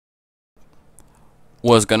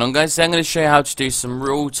What's going on, guys? So I'm going to show you how to do some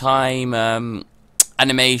real-time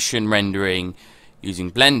animation rendering using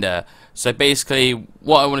Blender. So basically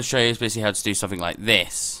what I want to show you is basically how to do something like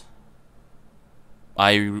this.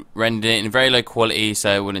 I rendered it in very low quality so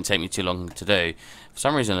it wouldn't take me too long to do. For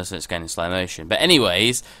some reason it's going in slow motion. But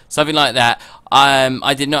anyways, something like that.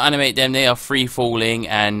 I did not animate them, they are free falling,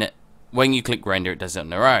 and when you click render it does it on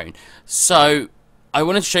their own. So I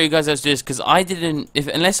wanted to show you guys how to do this because I didn't,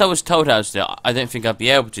 unless I was told how to do it, I don't think I'd be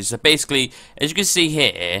able to. So basically, as you can see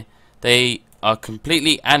here, they are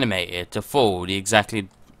completely animated to fall exactly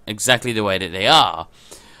the way that they are.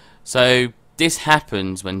 So this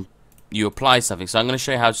happens when you apply something. So I'm going to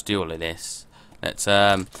show you how to do all of this. Let's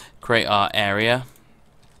create our area,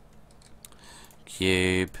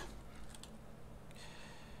 cube,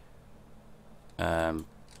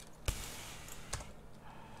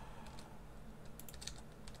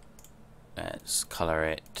 let's color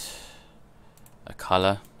it a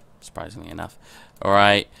color, surprisingly enough.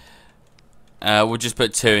 Alright, we'll just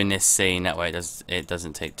put 2 in this scene, that way it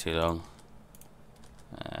doesn't take too long.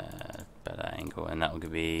 Better angle, and that will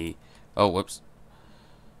be, oh whoops,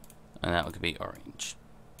 and that will be orange.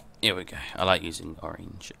 Here we go, I like using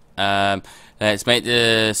orange. Let's make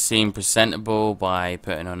the scene presentable by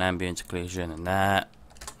putting on ambient occlusion and that.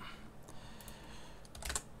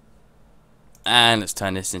 And let's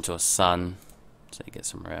turn this into a sun, so you get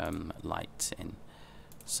some light in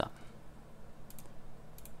sun.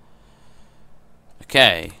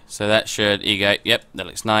 Okay, so that should, here you go, yep, that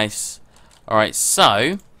looks nice. Alright,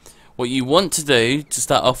 so what you want to do to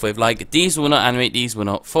start off with, like these will not animate, these will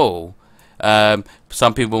not fall.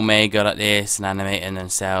 Some people may go like this and animate in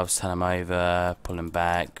themselves, turn them over, pull them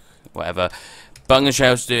back, whatever. But I'm going to show you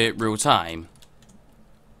how to do it real time.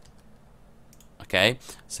 Okay,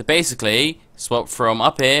 so basically, swap from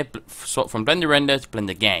up here, swap from Blender Render to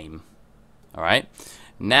Blender Game. Alright,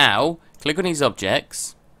 now click on these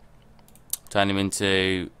objects, turn them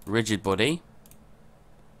into rigid body,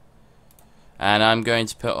 and I'm going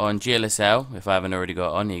to put on GLSL if I haven't already got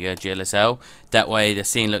it on. Here you go, GLSL. That way the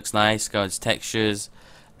scene looks nice. Go into textures,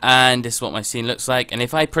 and this is what my scene looks like. And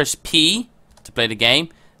if I press P to play the game,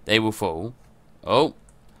 they will fall. Oh.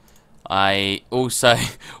 I also,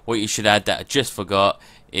 what you should add that I just forgot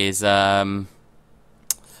is go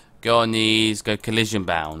on these, go collision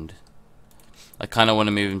bound. I kind of want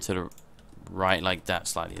to move them to the right like that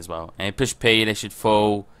slightly as well. And push P, they should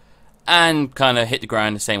fall and kind of hit the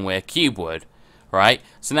ground the same way a cube would. Right?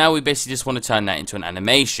 So now we basically just want to turn that into an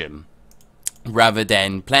animation rather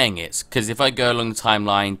than playing it. Because if I go along the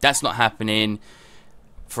timeline, that's not happening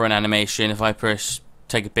for an animation. If I push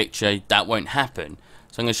take a picture, that won't happen.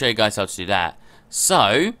 So I'm going to show you guys how to do that.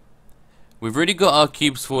 So, we've already got our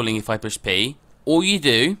cubes falling if I push P. All you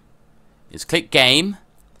do is click Game,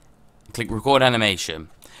 click Record Animation.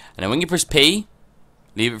 And then when you press P,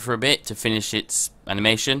 leave it for a bit to finish its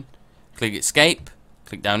animation. Click Escape,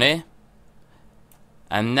 click down here.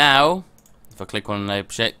 And now, if I click on an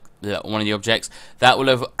object, one of the objects, that will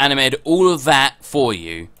have animated all of that for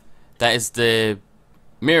you. That is the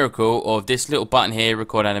miracle of this little button here,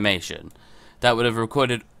 Record Animation. That would have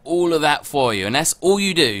recorded all of that for you, and that's all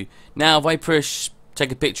you do. Now if I push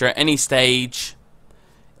take a picture at any stage,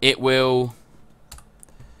 it will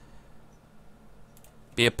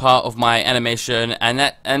be a part of my animation,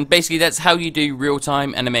 and basically that's how you do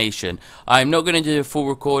real-time animation. I'm not going to do a full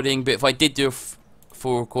recording, but if I did do a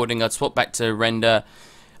full recording, I'd swap back to render,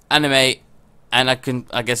 animate, and I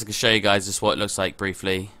guess I can show you guys just what it looks like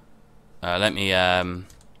briefly. Let me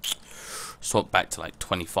swap back to like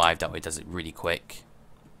 25, that way it does it really quick.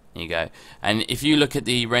 There you go. And if you look at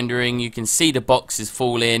the rendering, you can see the boxes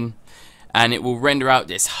fall in, and it will render out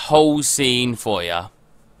this whole scene for you.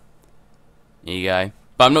 There you go.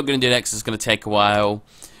 But I'm not going to do that because it's going to take a while.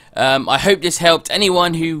 I hope this helped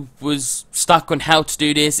anyone who was stuck on how to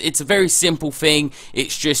do this. It's a very simple thing.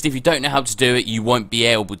 It's just if you don't know how to do it, you won't be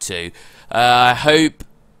able to. I hope,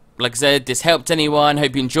 like I said, this helped anyone.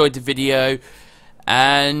 Hope you enjoyed the video,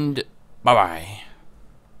 and bye-bye.